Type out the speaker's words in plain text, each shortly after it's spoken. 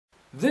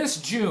This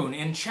June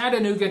in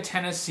Chattanooga,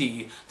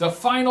 Tennessee, the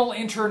final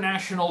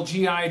International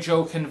G.I.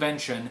 Joe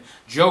Convention,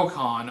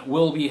 JoeCon,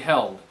 will be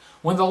held.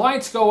 When the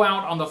lights go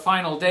out on the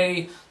final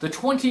day, the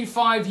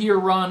 25-year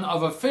run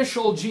of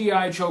official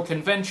G.I. Joe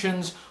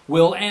conventions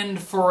will end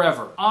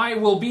forever. I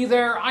will be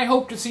there. I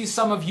hope to see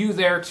some of you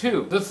there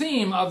too. The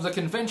theme of the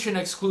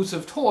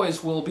convention-exclusive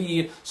toys will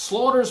be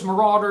Slaughters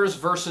Marauders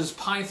versus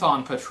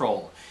Python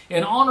Patrol.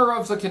 In honor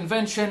of the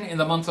convention in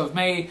the month of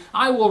May,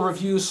 I will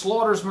review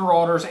Slaughters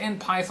Marauders and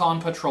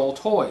Python Patrol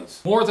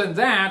toys. More than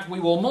that, we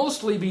will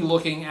mostly be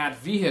looking at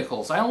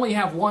vehicles. I only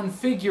have one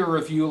figure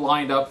review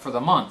lined up for the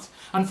month.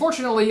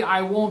 Unfortunately,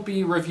 I won't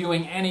be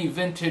reviewing any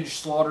vintage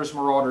Slaughters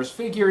Marauders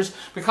figures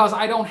because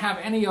I don't have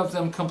any of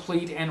them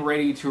complete and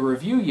ready to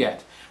review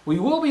yet. We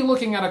will be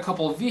looking at a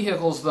couple of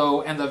vehicles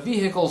though, and the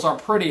vehicles are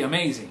pretty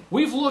amazing.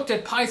 We've looked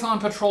at Python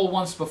Patrol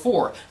once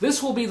before.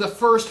 This will be the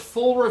first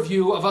full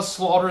review of a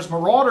Slaughters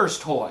Marauders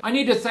toy. I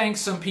need to thank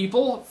some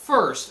people.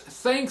 First,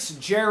 thanks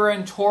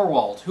Jaren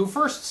Torwalt, who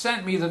first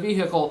sent me the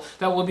vehicle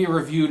that will be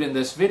reviewed in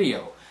this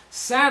video.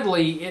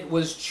 Sadly, it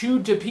was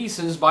chewed to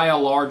pieces by a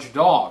large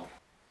dog.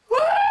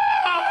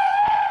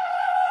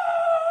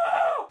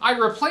 I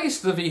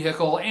replaced the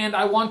vehicle, and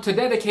I want to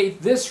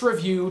dedicate this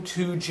review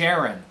to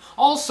Jaren.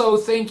 Also,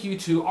 thank you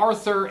to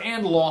Arthur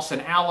and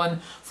Lawson Allen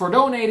for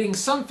donating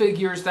some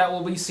figures that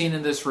will be seen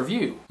in this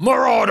review.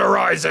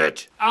 Marauderize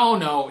it! Oh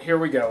no, here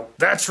we go.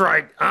 That's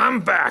right,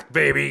 I'm back,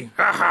 baby.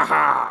 Ha ha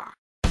ha!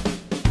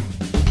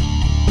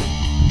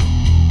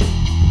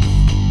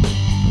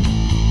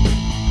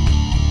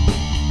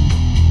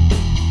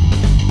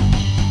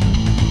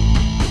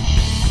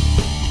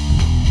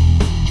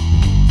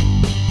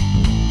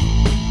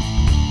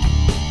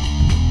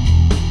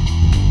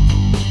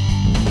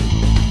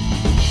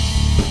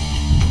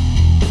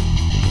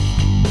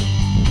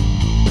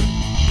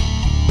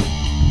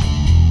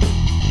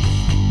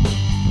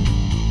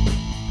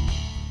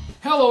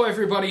 Hello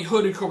everybody,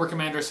 Hooded Cobra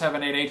Commander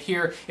 788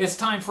 here. It's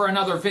time for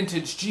another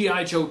vintage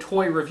G.I. Joe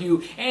toy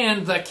review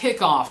and the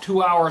kickoff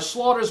to our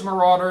Slaughters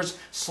Marauders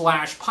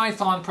 /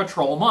 Python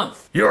Patrol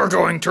month. You're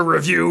going to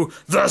review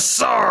the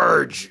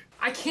Sarge!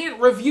 I can't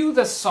review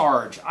the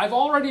Sarge. I've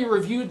already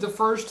reviewed the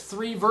first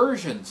 3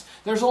 versions.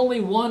 There's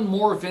only one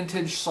more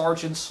vintage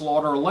Sergeant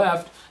Slaughter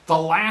left, the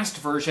last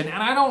version,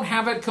 and I don't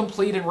have it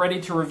complete and ready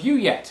to review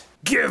yet.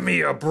 Give me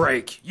a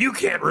break. You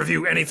can't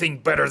review anything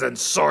better than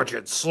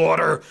Sergeant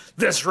Slaughter.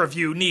 This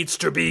review needs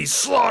to be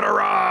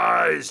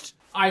slaughterized!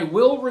 I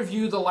will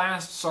review the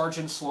last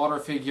Sergeant Slaughter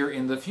figure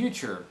in the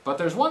future, but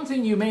there's one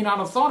thing you may not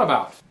have thought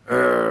about.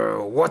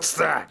 What's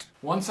that?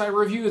 Once I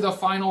review the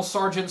final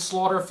Sergeant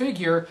Slaughter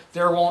figure,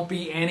 there won't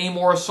be any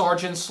more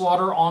Sergeant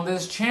Slaughter on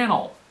this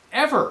channel.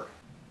 Ever.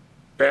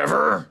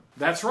 Ever?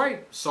 That's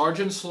right.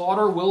 Sergeant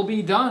Slaughter will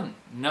be done.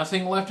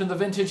 Nothing left in the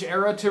vintage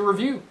era to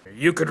review.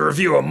 You could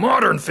review a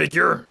modern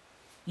figure.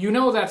 You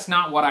know that's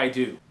not what I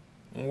do.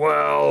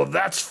 Well,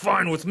 that's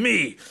fine with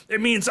me.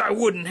 It means I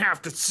wouldn't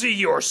have to see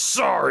your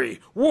sorry,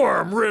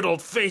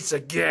 worm-riddled face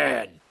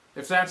again.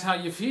 If that's how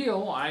you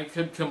feel, I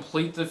could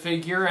complete the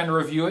figure and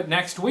review it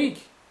next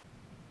week.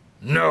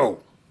 No.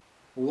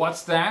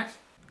 What's that?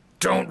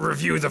 Don't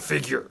review the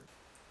figure.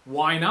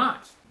 Why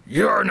not?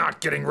 You're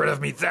not getting rid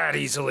of me that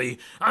easily.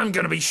 I'm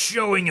gonna be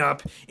showing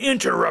up,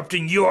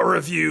 interrupting your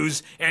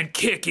reviews, and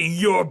kicking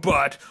your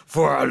butt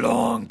for a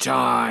long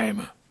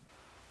time.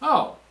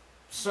 Oh,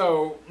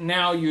 so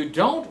now you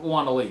don't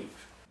want to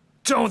leave?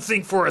 Don't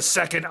think for a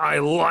second I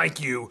like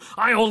you.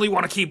 I only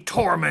want to keep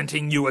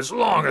tormenting you as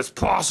long as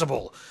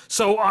possible.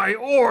 So I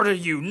order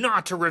you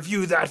not to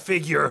review that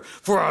figure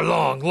for a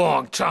long,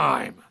 long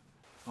time.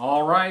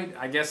 Alright,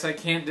 I guess I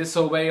can't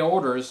disobey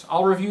orders.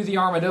 I'll review the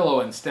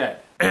Armadillo instead.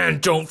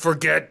 And don't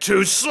forget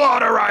to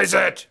slaughterize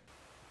it!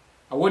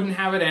 I wouldn't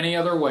have it any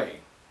other way.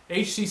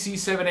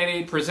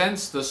 HCC788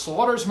 presents the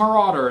Slaughters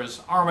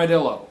Marauders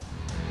Armadillo.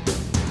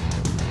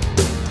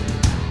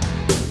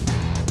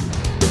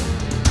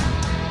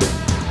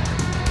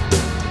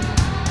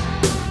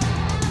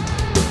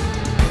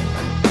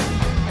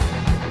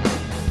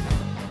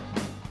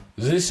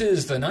 This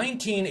is the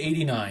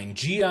 1989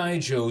 G.I.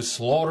 Joe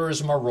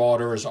Slaughters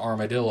Marauders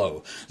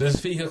Armadillo. This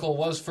vehicle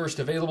was first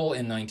available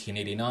in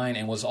 1989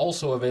 and was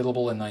also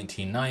available in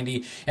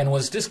 1990 and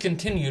was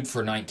discontinued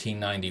for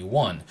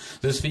 1991.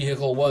 This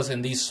vehicle was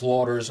in the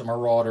Slaughters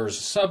Marauders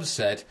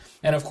subset,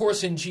 and of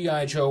course in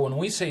G.I. Joe when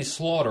we say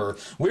Slaughter,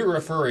 we're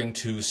referring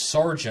to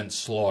Sergeant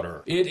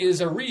Slaughter. It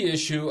is a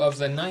reissue of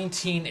the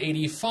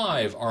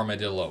 1985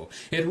 Armadillo.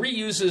 It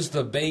reuses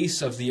the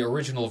base of the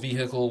original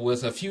vehicle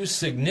with a few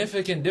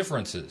significant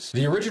differences.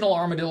 The original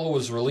Armadillo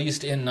was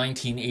released in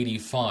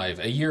 1985,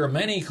 a year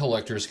many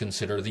collectors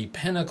consider the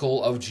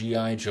pinnacle of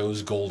G.I.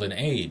 Joe's golden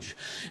age.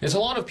 It's a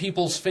lot of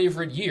people's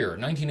favorite year.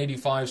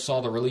 1985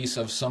 saw the release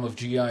of some of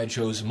G.I.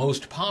 Joe's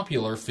most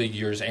popular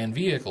figures and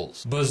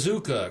vehicles.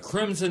 Bazooka,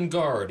 Crimson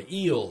Guard,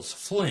 Eels,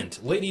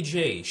 Flint, Lady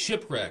J,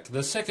 Shipwreck,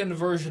 the second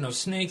version of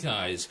Snake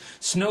Eyes,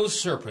 Snow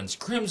Serpents,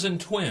 Crimson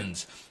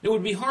Twins. It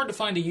would be hard to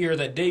find a year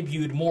that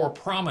debuted more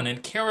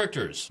prominent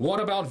characters. What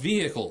about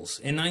vehicles?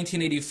 In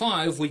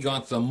 1985, we got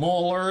got the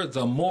Mauler,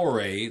 the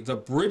Moray, the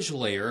Bridge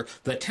Layer,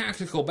 the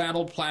Tactical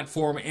Battle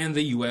Platform, and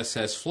the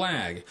USS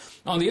Flag.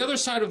 On the other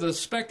side of the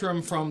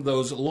spectrum from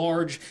those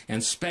large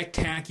and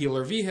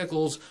spectacular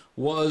vehicles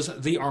was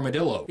the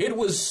Armadillo. It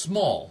was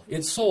small.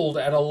 It sold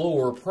at a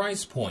lower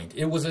price point.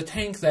 It was a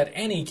tank that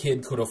any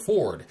kid could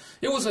afford.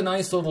 It was a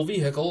nice little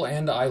vehicle,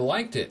 and I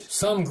liked it.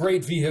 Some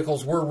great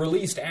vehicles were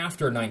released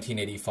after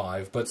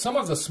 1985, but some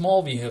of the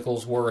small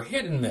vehicles were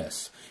hit and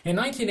miss. In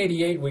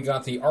 1988, we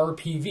got the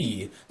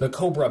RPV, the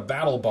Cobra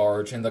Battle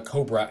Barge, and the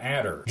Cobra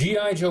Adder.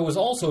 G.I. Joe was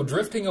also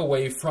drifting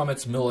away from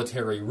its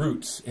military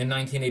roots. In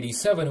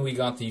 1987, we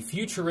got the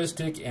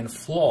futuristic and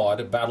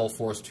flawed Battle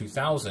Force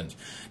 2000.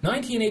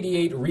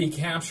 1988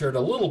 recaptured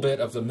a little bit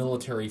of the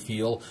military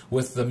feel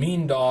with the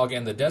Mean Dog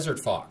and the Desert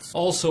Fox.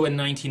 Also in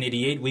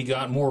 1988, we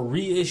got more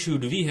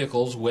reissued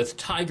vehicles with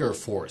Tiger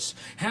Force.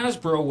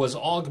 Hasbro was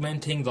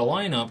augmenting the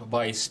lineup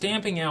by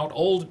stamping out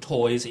old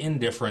toys in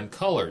different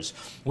colors.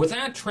 With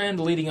that trend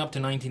leading up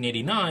to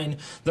 1989,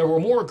 there were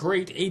more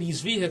great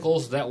 80s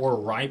vehicles that were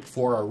ripe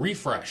for a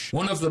refresh.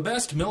 One of the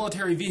best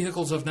military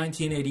vehicles of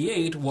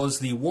 1988 was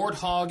the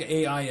Warthog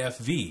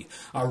AIFV,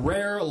 a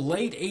rare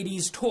late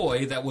 80s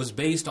toy that was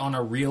based on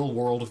a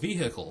real-world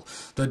vehicle.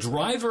 The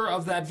driver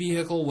of that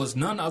vehicle was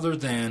none other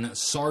than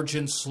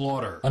Sergeant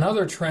Slaughter.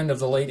 Another trend of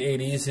the late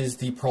 80s is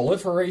the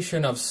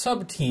proliferation of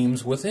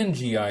sub-teams within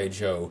G.I.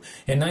 Joe.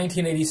 In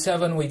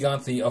 1987, we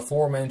got the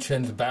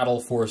aforementioned Battle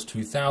Force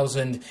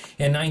 2000.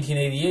 In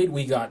 1988,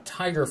 we got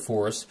Tiger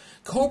Force.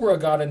 Cobra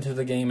got into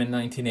the game in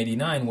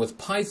 1989 with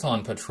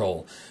Python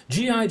Patrol.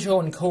 G.I. Joe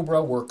and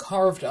Cobra were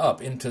carved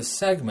up into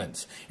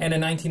segments, and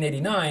in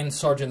 1989,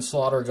 Sergeant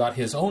Slaughter got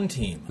his own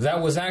team.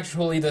 That was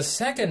actually the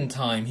second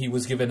time he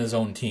was given his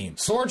own team.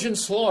 Sergeant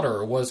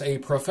Slaughter was a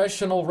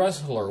professional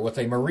wrestler with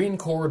a Marine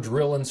Corps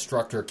drill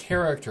instructor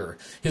character.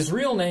 His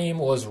real name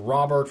was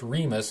Robert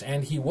Remus,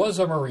 and he was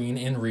a Marine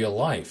in real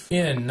life.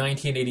 In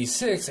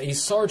 1986, a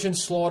Sergeant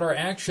Slaughter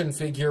action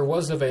figure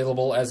was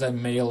available as a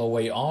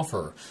mail-away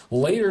offer.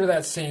 Later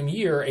that same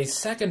year, a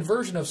second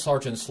version of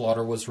Sergeant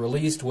Slaughter was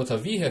released with a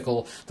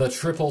vehicle, the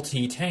Triple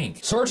T tank.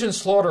 Sergeant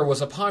Slaughter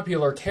was a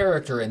popular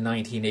character in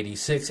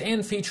 1986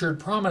 and featured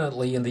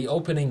prominently in the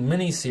opening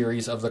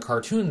miniseries of the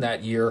cartoon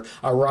that year,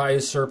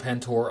 Arise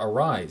Serpentor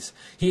Arise.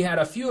 He had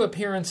a few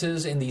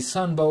appearances in the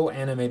Sunbow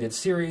animated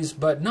series,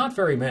 but not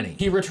very many.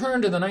 He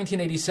returned in the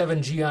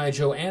 1987 G.I.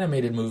 Joe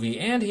animated movie,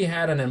 and he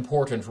had an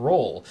important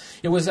role.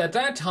 It was at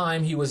that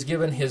time he was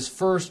given his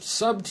first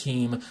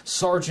sub-team,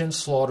 Sergeant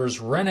Slaughter's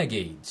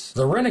Renegades.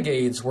 The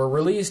Renegades were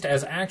released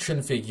as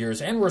action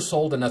figures and were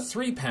sold in a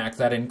 3-pack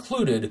that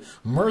included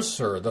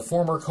Mercer, the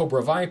former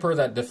Cobra Viper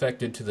that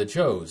defected to the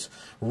Joes,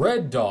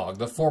 Red Dog,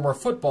 the former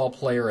football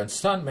player and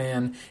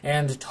stuntman,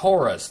 and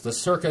Taurus, the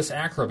circus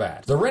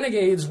acrobat. The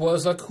Renegades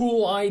was a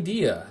cool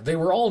idea. They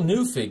were all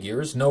new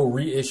figures, no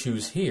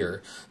reissues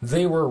here.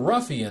 They were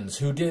ruffians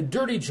who did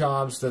dirty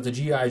jobs that the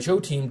G.I. Joe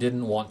team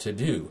didn't want to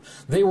do.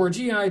 They were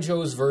G.I.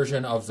 Joe's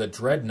version of the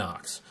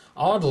Dreadnoks.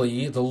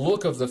 Oddly, the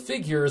look of the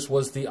figures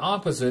was the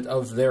opposite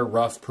of their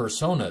rough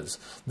personas.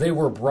 They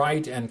were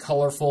bright and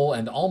colorful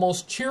and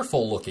almost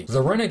cheerful looking.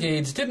 The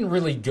Renegades didn't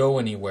really go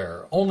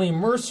anywhere. Only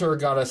Mercer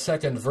got a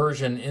second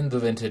version in the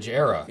vintage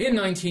era. In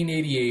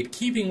 1988,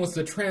 keeping with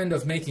the trend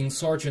of making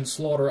Sergeant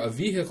Slaughter a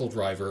vehicle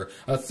driver,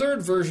 a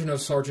third version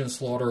of Sergeant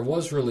Slaughter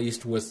was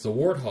released with the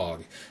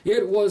Warthog.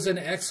 It was an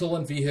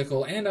excellent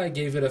vehicle and I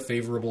gave it a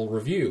favorable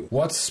review.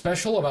 What's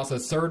special about the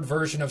third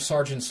version of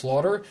Sergeant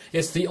Slaughter?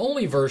 It's the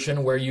only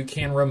version where you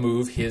can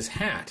remove his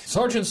hat.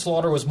 Sergeant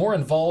Slaughter was more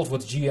involved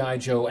with G.I.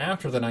 Joe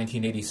after the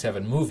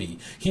 1987 movie.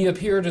 He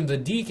appeared in the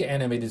Deke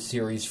animated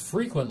series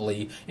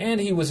frequently,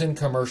 and he was in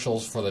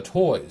commercials for the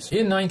toys.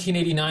 In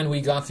 1989, we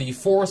got the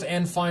fourth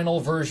and final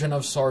version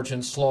of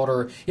Sergeant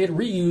Slaughter. It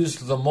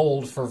reused the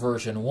mold for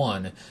version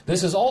 1.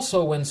 This is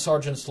also when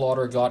Sergeant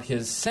Slaughter got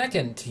his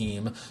second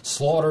team,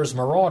 Slaughters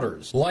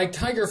Marauders. Like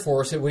Tiger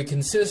Force, it would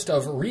consist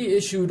of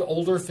reissued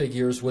older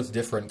figures with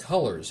different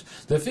colors.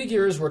 The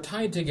figures were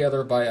tied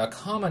together by a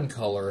common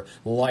color,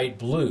 light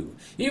blue.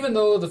 Even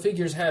though the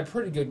figures had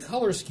pretty good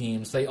color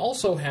schemes, they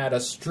also had a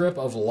strip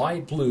of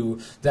light blue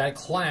that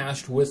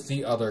clashed with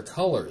the other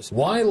colors.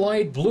 Why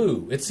light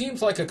blue? It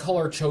seems like a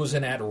color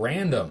chosen at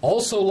random.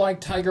 Also, like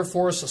Tiger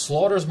Force,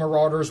 Slaughters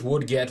Marauders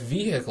would get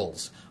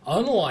vehicles.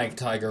 Unlike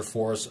Tiger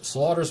Force,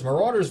 Slaughters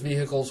Marauders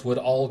vehicles would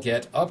all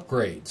get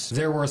upgrades.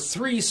 There were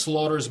 3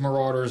 Slaughters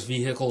Marauders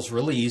vehicles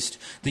released: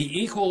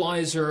 the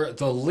Equalizer,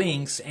 the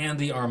Lynx, and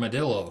the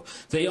Armadillo.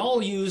 They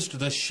all used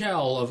the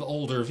shell of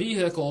older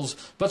vehicles,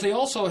 but they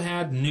also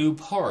had new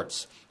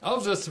parts.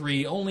 Of the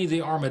 3, only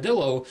the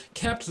Armadillo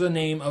kept the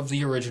name of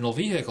the original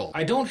vehicle.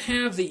 I don't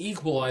have the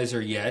Equalizer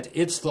yet.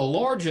 It's the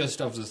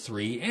largest of the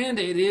 3, and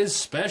it is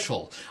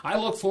special. I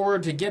look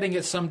forward to getting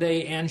it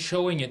someday and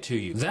showing it to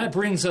you. That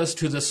brings us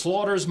to the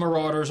Slaughters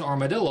Marauders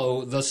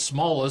Armadillo, the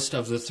smallest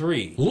of the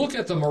 3. Look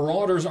at the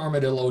Marauders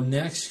Armadillo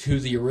next to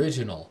the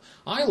original.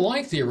 I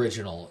like the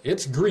original.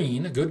 It's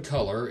green, good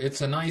color.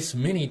 It's a nice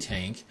mini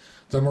tank.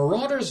 The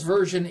Marauders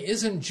version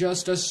isn't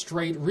just a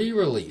straight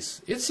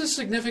re-release, it's a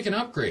significant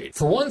upgrade.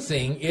 For one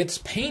thing, it's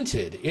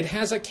painted. It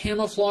has a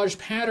camouflage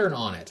pattern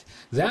on it.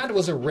 That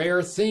was a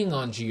rare thing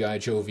on G.I.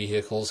 Joe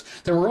vehicles.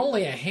 There were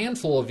only a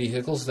handful of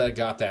vehicles that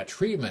got that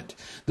treatment.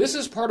 This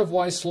is part of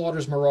why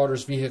Slaughters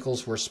Marauders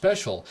vehicles were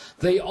special.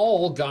 They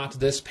all got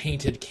this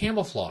painted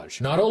camouflage.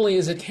 Not only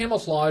is it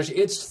camouflage,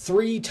 it's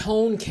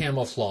three-tone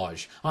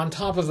camouflage. On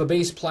top of the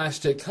base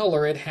plastic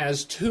color, it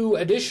has two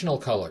additional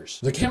colors.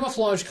 The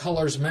camouflage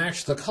colors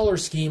match the color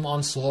scheme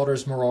on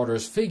Slaughters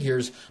Marauders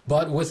figures,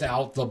 but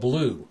without the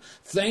blue.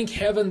 Thank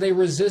heaven they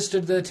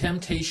resisted the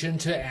temptation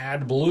to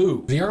add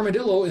blue. The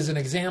Armadillo is an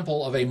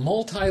example of a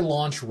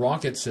multi-launch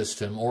rocket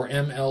system, or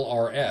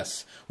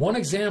MLRS. One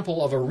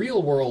example of a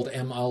real-world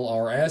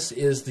MLRS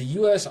is the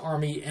U.S.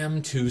 Army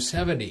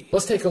M270.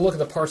 Let's take a look at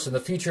the parts and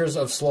the features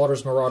of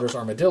Slaughters Marauders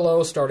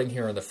Armadillo, starting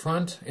here in the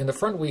front. In the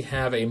front we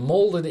have a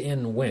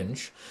molded-in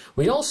winch.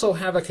 We also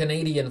have a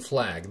Canadian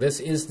flag.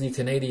 This is the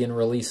Canadian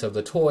release of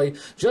the toy,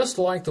 just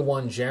like the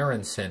one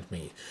Jaron sent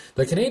me.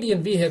 The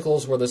Canadian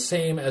vehicles were the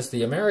same as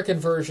the American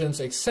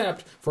versions,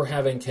 except for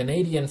having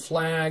Canadian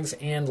flags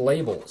and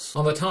labels.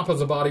 On the top of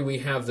the body we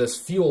have this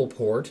fuel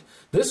port.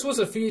 This was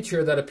a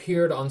feature that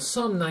appeared on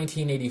some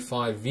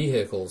 1985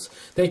 vehicles.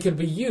 They could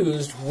be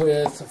used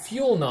with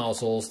fuel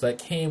nozzles that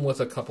came with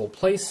a couple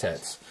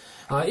playsets.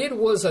 It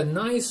was a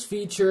nice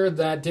feature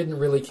that didn't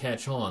really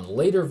catch on.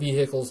 Later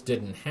vehicles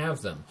didn't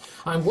have them.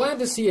 I'm glad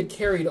to see it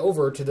carried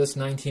over to this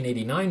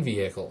 1989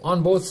 vehicle.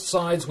 On both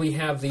sides we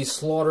have the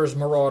Slaughters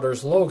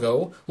Marauders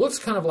logo. Looks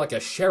kind of like a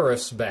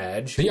sheriff's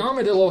badge. The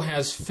Armadillo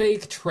has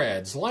fake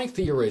treads like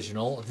the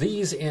original,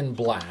 these in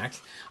black.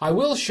 I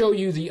will show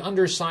you the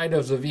underside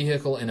of the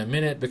vehicle in a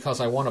minute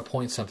because I want to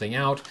point something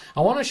out.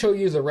 I want to show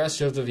you the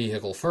rest of the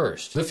vehicle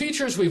first. The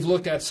features we've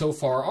looked at so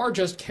far are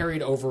just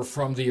carried over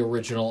from the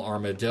original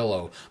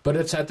Armadillo. But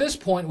it's at this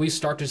point we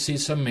start to see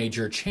some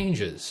major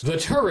changes. The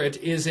turret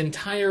is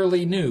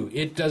entirely new.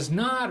 It does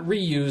not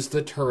reuse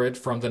the turret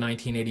from the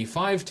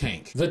 1985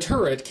 tank. The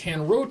turret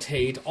can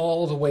rotate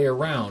all the way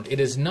around. It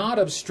is not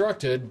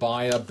obstructed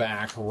by a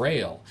back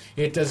rail.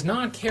 It does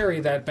not carry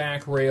that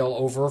back rail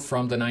over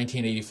from the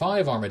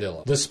 1985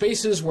 Armadillo. The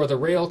spaces where the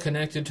rail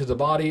connected to the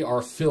body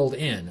are filled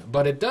in,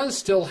 but it does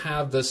still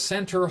have the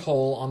center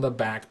hole on the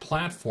back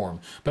platform,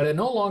 but it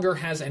no longer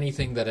has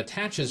anything that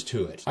attaches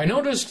to it. I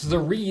noticed the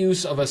reuse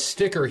of a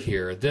sticker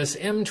here. This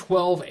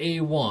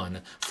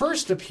M12A1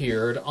 first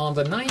appeared on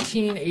the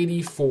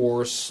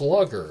 1984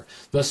 Slugger.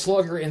 The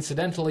Slugger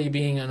incidentally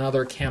being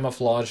another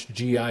camouflaged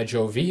G.I.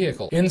 Joe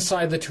vehicle.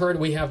 Inside the turret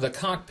we have the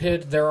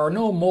cockpit. There are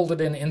no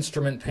molded-in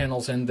instrument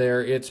panels in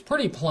there. It's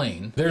pretty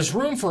plain. There's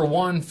room for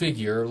one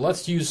figure.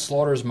 Let's use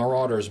Slaughters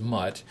Marauders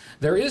Mutt.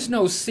 There is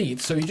no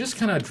seat, so you just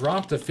kind of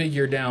drop the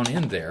figure down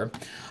in there.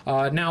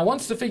 Now,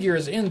 once the figure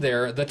is in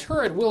there, the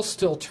turret will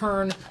still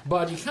turn,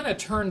 but you kind of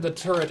turn the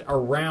turret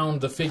around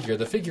the figure.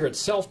 The figure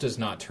itself does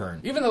not turn.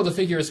 Even though the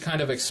figure is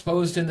kind of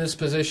exposed in this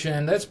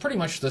position, that's pretty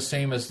much the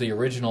same as the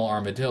original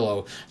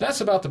Armadillo.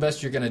 That's about the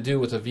best you're going to do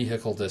with a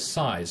vehicle this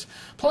size.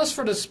 Plus,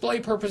 for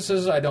display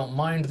purposes, I don't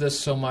mind this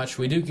so much.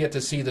 We do get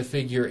to see the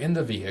figure in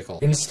the vehicle.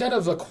 Instead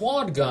of the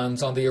quad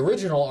guns on the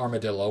original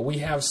Armadillo, we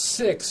have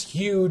 6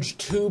 huge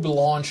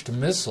tube-launched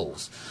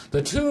missiles.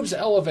 The tubes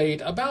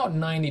elevate about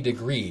 90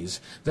 degrees.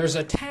 There's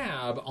a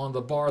tab on the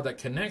bar that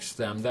connects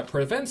them that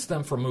prevents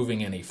them from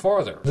moving any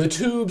farther. The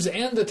tubes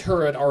and the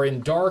turret are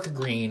in dark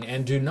green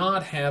and do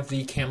not have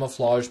the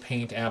camouflage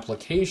paint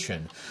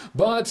application.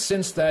 But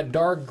since that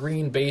dark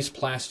green base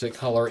plastic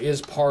color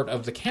is part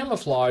of the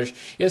camouflage,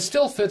 it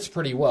still fits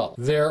pretty well.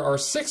 There are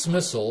 6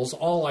 missiles,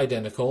 all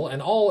identical,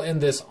 and all in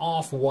this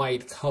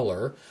off-white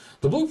color.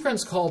 The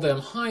blueprints call them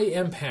High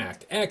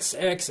Impact,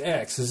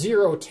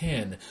 XXX,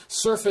 010,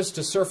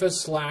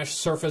 Surface-to-Surface /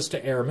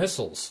 Surface-to-Air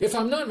missiles. If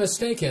I'm not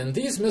mistaken,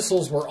 these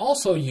missiles were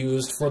also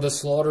used for the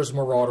Slaughters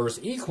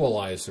Marauders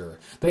Equalizer.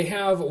 They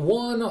have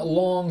one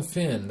long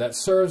fin that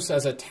serves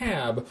as a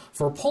tab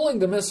for pulling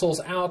the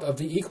missiles out of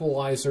the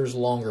Equalizer's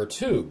longer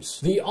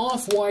tubes. The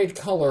off-white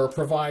color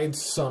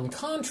provides some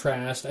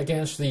contrast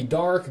against the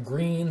dark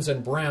greens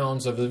and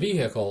browns of the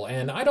vehicle,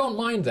 and I don't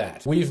mind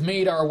that. We've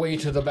made our way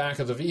to the back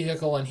of the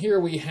vehicle, and here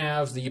we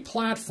have the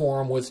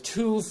platform with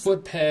 2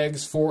 foot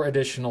pegs for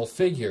additional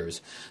figures.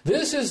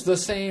 This is the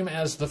same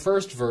as the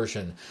first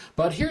version,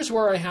 but here's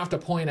where I have to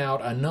point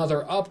out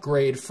another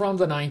upgrade from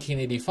the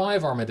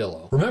 1985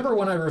 Armadillo. Remember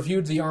when I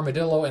reviewed the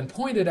Armadillo and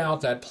pointed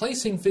out that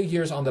placing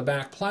figures on the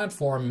back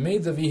platform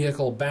made the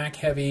vehicle back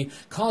heavy,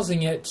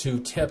 causing it to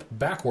tip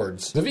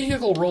backwards? The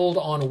vehicle rolled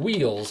on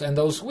wheels, and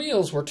those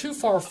wheels were too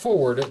far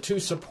forward to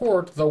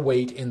support the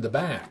weight in the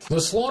back. The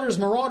Slaughters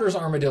Marauders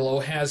Armadillo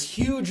has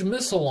huge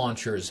missile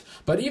launchers,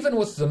 but even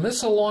with the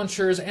missile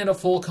launchers and a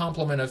full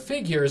complement of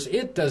figures,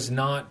 it does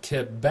not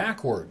tip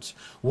backwards.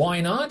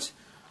 Why not?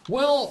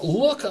 Well,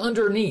 look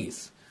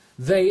underneath.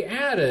 they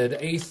added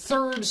a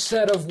third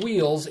set of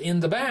wheels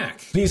in the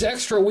back. These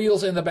extra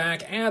wheels in the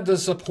back add the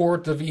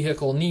support the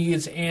vehicle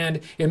needs,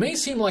 and it may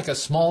seem like a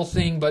small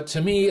thing, but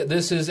to me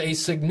this is a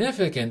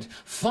significant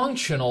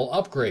functional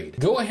upgrade.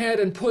 Go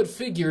ahead and put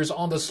figures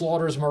on the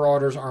Slaughters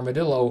Marauders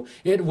Armadillo.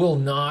 It will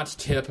not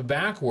tip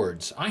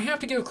backwards. I have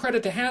to give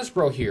credit to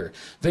Hasbro here.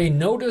 They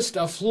noticed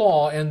a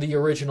flaw in the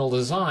original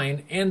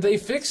design and they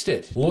fixed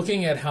it.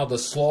 Looking at how the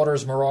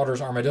Slaughters Marauders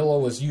Armadillo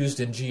was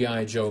used in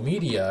G.I. Joe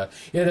media,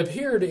 it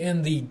appeared in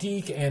the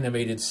Deke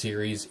animated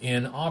series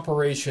in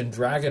Operation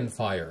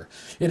Dragonfire.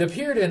 It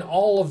appeared in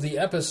all of the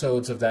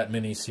episodes of that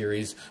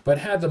miniseries, but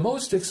had the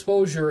most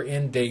exposure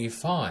in Day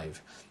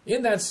 5.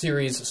 In that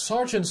series,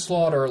 Sergeant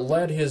Slaughter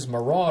led his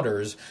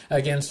Marauders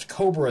against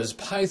Cobra's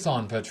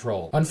Python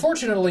Patrol.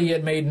 Unfortunately,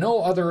 it made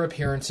no other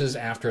appearances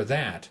after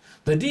that.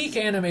 The Deke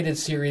animated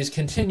series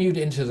continued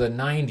into the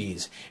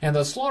 90s, and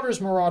the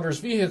Slaughters Marauders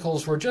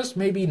vehicles were just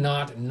maybe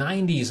not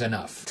 90s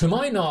enough. To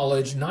my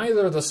knowledge,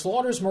 neither the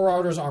Slaughters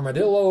Marauders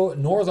Armadillo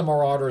nor the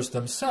Marauders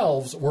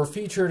themselves were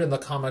featured in the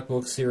comic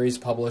book series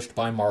published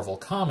by Marvel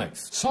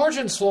Comics.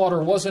 Sergeant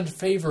Slaughter wasn't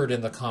favored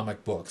in the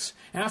comic books.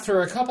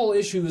 After a couple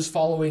issues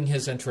following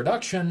his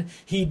introduction,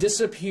 he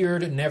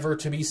disappeared, never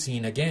to be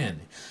seen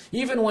again.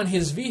 Even when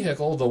his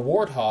vehicle, the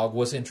Warthog,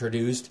 was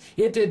introduced,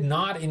 it did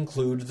not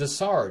include the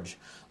Sarge.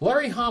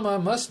 Larry Hama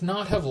must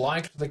not have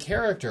liked the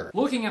character.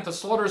 Looking at the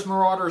Slaughters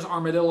Marauders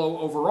Armadillo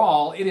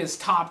overall, it is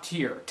top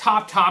tier.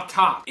 Top, top,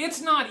 top. It's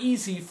not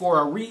easy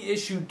for a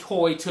reissued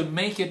toy to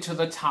make it to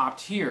the top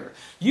tier.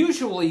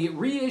 Usually,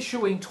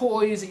 reissuing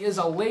toys is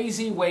a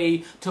lazy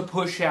way to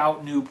push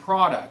out new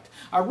product.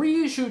 A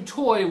reissued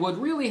toy would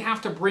really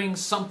have to bring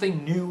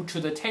something new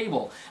to the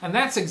table, and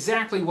that's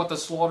exactly what the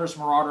Slaughters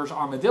Marauders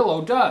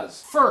Armadillo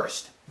does.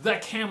 First, the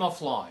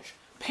camouflage.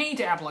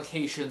 Paint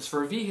applications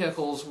for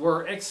vehicles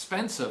were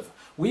expensive.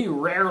 We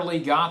rarely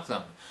got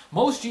them.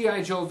 Most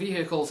G.I. Joe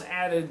vehicles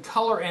added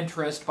color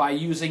interest by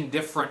using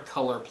different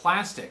color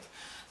plastic.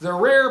 The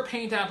rare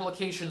paint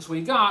applications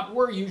we got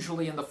were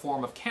usually in the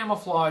form of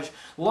camouflage,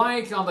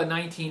 like on the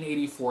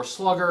 1984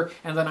 Slugger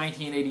and the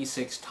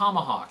 1986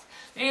 Tomahawk.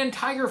 And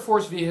Tiger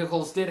Force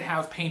vehicles did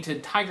have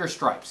painted tiger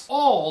stripes.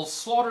 All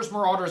Slaughters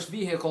Marauders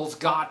vehicles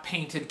got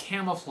painted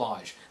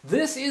camouflage.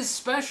 This is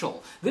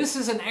special. This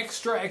is an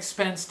extra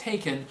expense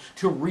taken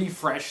to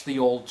refresh the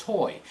old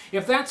toy.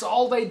 If that's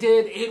all they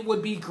did, it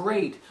would be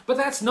great. But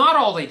that's not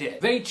all they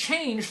did. They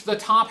changed the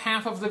top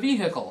half of the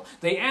vehicle.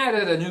 They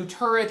added a new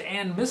turret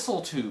and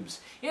missile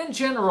tubes. In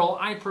general,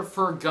 I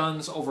prefer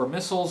guns over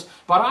missiles,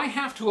 but I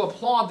have to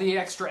applaud the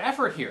extra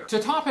effort here. To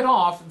top it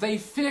off, they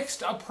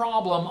fixed a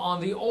problem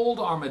on the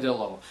old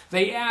Armadillo.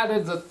 They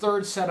added the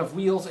third set of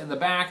wheels in the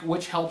back,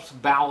 which helps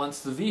balance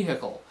the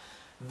vehicle.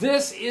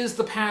 This is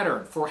the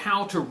pattern for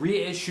how to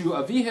reissue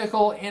a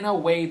vehicle in a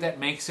way that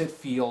makes it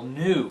feel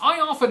new. I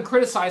often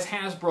criticize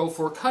Hasbro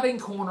for cutting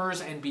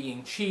corners and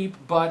being cheap,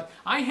 but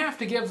I have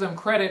to give them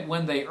credit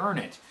when they earn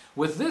it.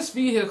 With this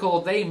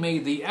vehicle, they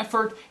made the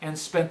effort and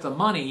spent the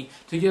money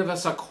to give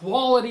us a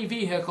quality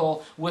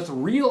vehicle with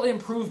real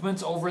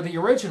improvements over the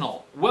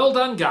original. Well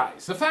done,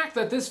 guys. The fact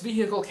that this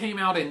vehicle came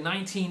out in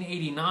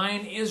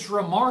 1989 is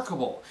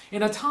remarkable.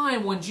 In a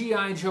time when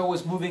G.I. Joe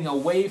was moving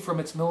away from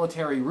its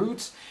military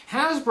roots,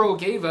 Hasbro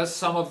gave us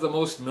some of the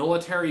most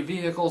military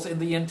vehicles in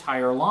the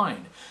entire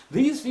line.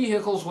 These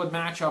vehicles would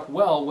match up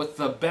well with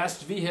the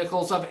best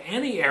vehicles of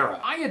any era.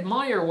 I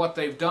admire what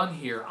they've done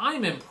here.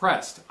 I'm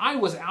impressed. I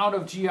was out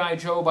of G.I.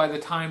 Joe by the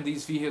time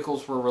these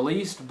vehicles were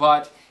released,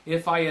 but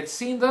if I had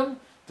seen them,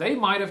 they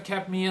might have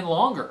kept me in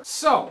longer.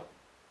 So,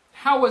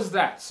 how was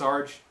that,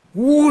 Sarge?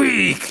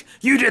 Weak!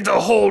 You did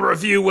the whole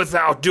review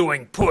without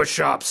doing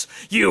push-ups.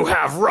 You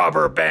have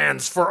rubber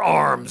bands for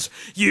arms.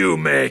 You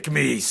make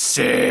me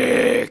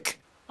sick.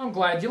 I'm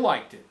glad you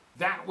liked it.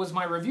 That was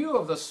my review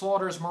of the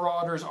Slaughters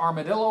Marauders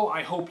Armadillo.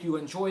 I hope you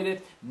enjoyed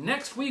it.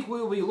 Next week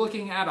we'll be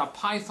looking at a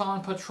Python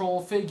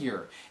Patrol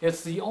figure.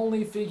 It's the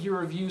only figure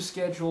review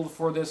scheduled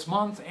for this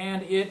month,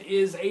 and it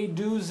is a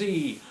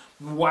doozy.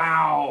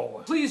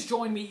 Wow! Please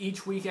join me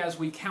each week as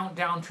we count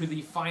down to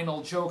the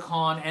final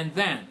JoeCon, and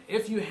then,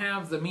 if you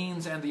have the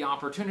means and the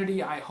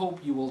opportunity, I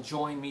hope you will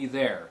join me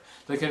there.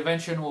 The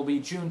convention will be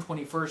June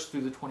 21st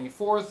through the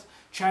 24th,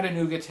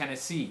 Chattanooga,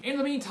 Tennessee. In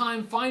the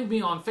meantime, find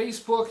me on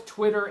Facebook,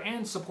 Twitter,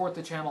 and support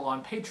the channel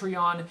on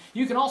Patreon.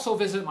 You can also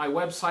visit my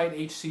website,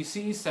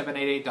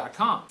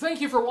 HCC788.com.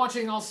 Thank you for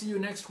watching. I'll see you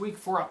next week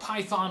for a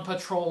Python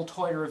Patrol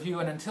toy review,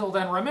 and until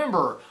then,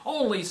 remember,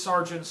 only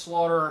Sergeant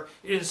Slaughter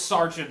is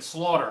Sergeant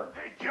Slaughter.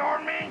 Hey,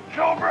 join me in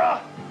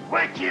Cobra.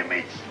 Wait till you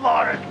meet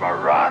Slaughters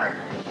Marauders.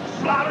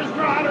 Slaughters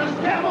Marauders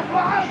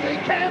camouflage, they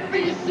can't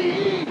be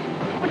seen.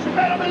 But you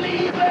better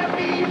believe they're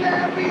mean,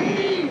 they're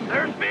mean.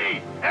 There's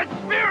me, and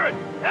Spirit,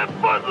 and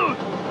Footloose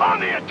on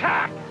the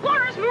attack.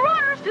 Slaughters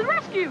Marauders to the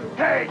rescue.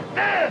 Take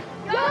this.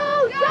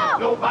 Go, Joe!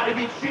 Nobody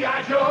beats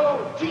G.I.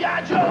 Joe.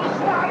 G.I. Joe,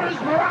 Slaughters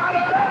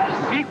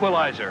Marauders.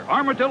 Equalizer,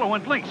 Armadillo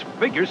and Lynx,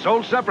 figures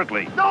sold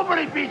separately.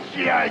 Nobody beats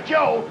G.I.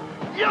 Joe.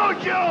 Yo,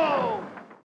 Joe!